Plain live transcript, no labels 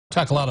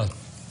Talk a lot of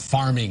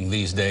farming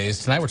these days.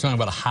 Tonight we're talking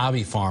about a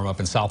hobby farm up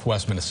in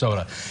southwest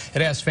Minnesota.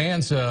 It has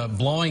fans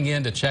blowing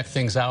in to check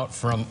things out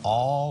from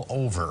all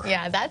over.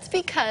 Yeah, that's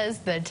because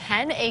the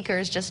 10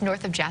 acres just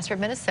north of Jasper,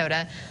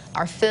 Minnesota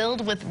are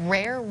filled with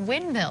rare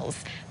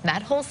windmills.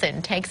 Matt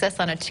Holson takes us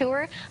on a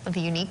tour of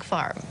the unique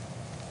farm.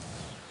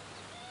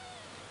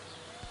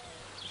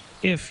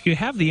 If you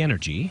have the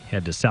energy,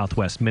 head to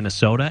southwest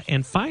Minnesota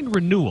and find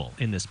renewal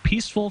in this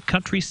peaceful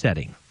country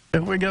setting.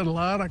 We get a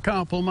lot of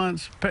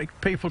compliments.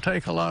 People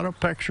take a lot of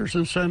pictures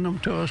and send them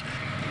to us.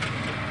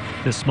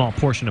 This small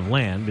portion of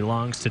land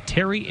belongs to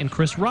Terry and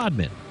Chris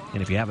Rodman.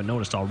 And if you haven't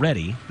noticed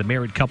already, the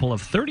married couple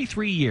of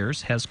 33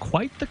 years has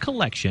quite the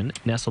collection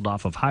nestled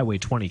off of Highway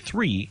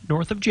 23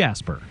 north of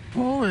Jasper.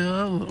 Oh,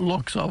 yeah, the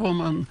looks of them,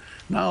 and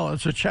now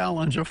it's a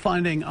challenge of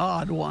finding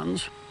odd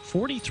ones.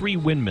 43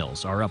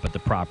 windmills are up at the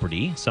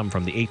property, some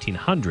from the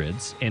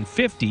 1800s, and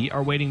 50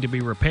 are waiting to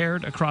be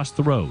repaired across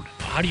the road.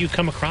 How do you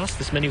come across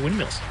this many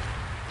windmills?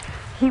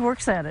 He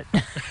works at it.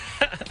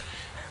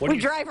 We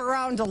drive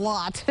around a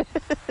lot.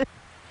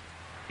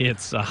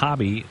 It's a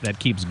hobby that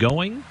keeps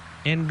going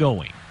and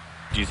going.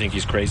 Do you think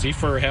he's crazy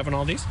for having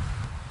all these?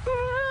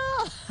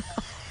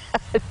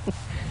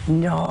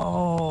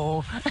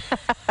 No.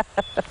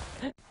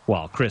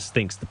 While Chris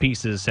thinks the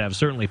pieces have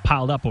certainly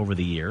piled up over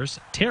the years,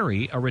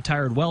 Terry, a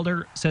retired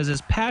welder, says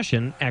his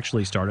passion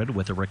actually started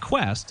with a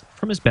request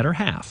from his better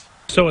half.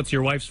 So it's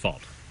your wife's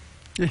fault?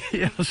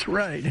 Yes,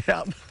 right.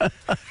 Yep.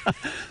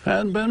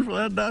 Hadn't been for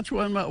that Dutch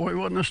one, we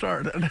wouldn't have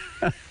started.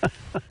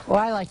 Well,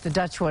 I like the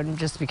Dutch one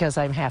just because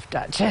I'm half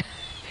Dutch.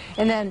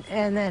 And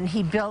then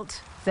he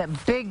built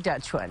that big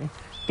Dutch one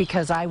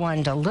because I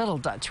wanted a little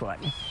Dutch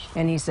one.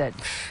 And he said,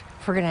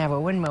 if we're going to have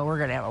a windmill, we're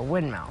going to have a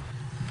windmill.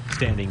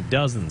 Standing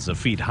dozens of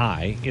feet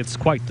high, it's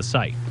quite the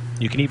sight.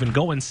 You can even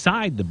go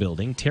inside the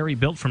building Terry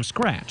built from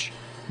scratch.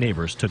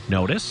 Neighbors took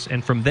notice,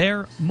 and from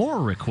there, more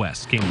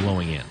requests came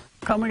blowing in.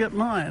 Come and get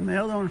mine.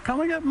 The other one,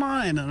 come and get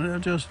mine. And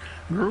it just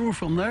grew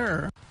from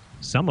there.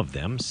 Some of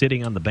them,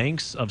 sitting on the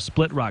banks of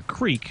Split Rock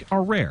Creek,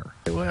 are rare.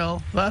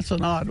 Well, that's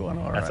an odd one,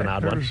 all right. That's an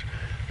odd one.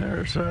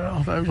 There's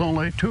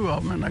only 2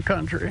 of them in the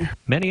country.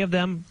 Many of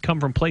them come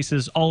from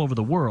places all over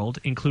the world,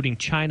 including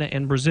China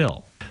and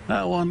Brazil.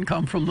 That one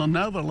come from the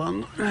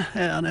Netherlands,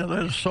 and it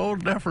is so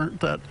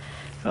different that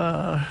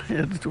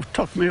it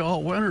took me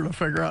all winter to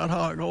figure out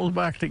how it goes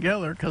back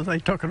together because they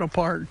took it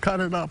apart,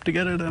 cut it up to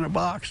get it in a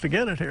box to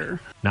get it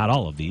here. Not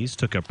all of these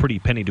took a pretty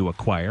penny to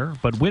acquire,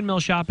 but windmill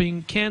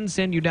shopping can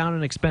send you down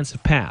an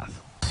expensive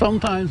path.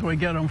 Sometimes we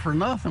get them for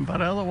nothing,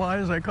 but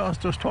otherwise they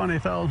cost us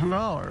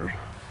 $20,000.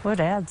 Well, it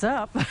adds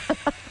up.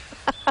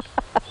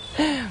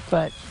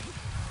 But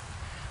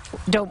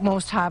don't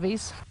most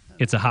hobbies?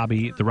 It's a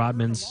hobby the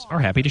Rodmans are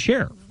happy to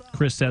share.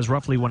 Chris says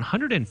roughly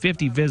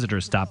 150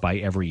 visitors stop by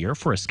every year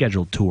for a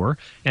scheduled tour,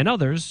 and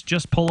others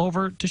just pull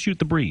over to shoot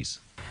the breeze.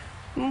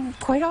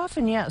 Quite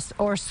often, yes.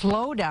 Or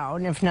slow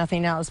down, if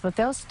nothing else, but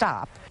they'll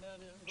stop.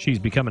 She's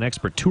become an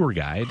expert tour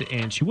guide,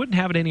 and she wouldn't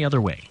have it any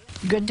other way.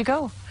 Good to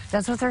go.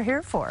 That's what they're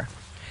here for.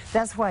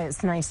 That's why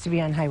it's nice to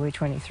be on Highway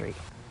 23.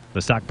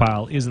 The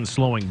stockpile isn't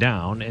slowing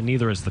down, and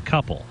neither is the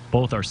couple.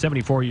 Both are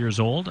 74 years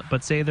old,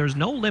 but say there's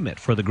no limit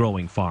for the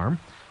growing farm.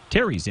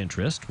 Terry's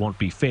interest won't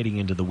be fading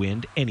into the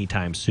wind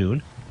anytime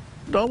soon.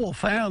 Double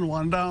fan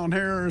one down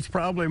here is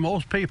probably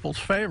most people's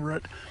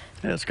favorite.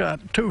 It's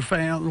got 2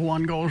 fans,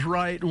 one goes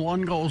right and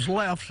one goes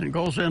left and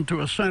goes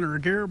into a center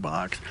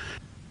gearbox.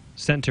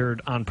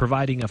 Centered on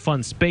providing a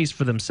fun space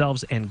for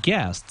themselves and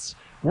guests,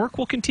 work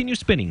will continue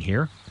spinning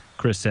here.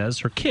 Chris says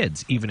her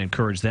kids even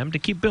encourage them to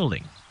keep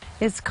building.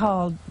 It's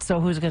called, so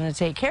who's going to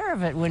take care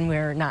of it when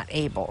we're not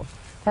able?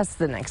 That's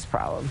the next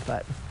problem,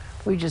 but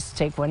we just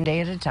take one day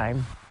at a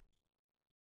time.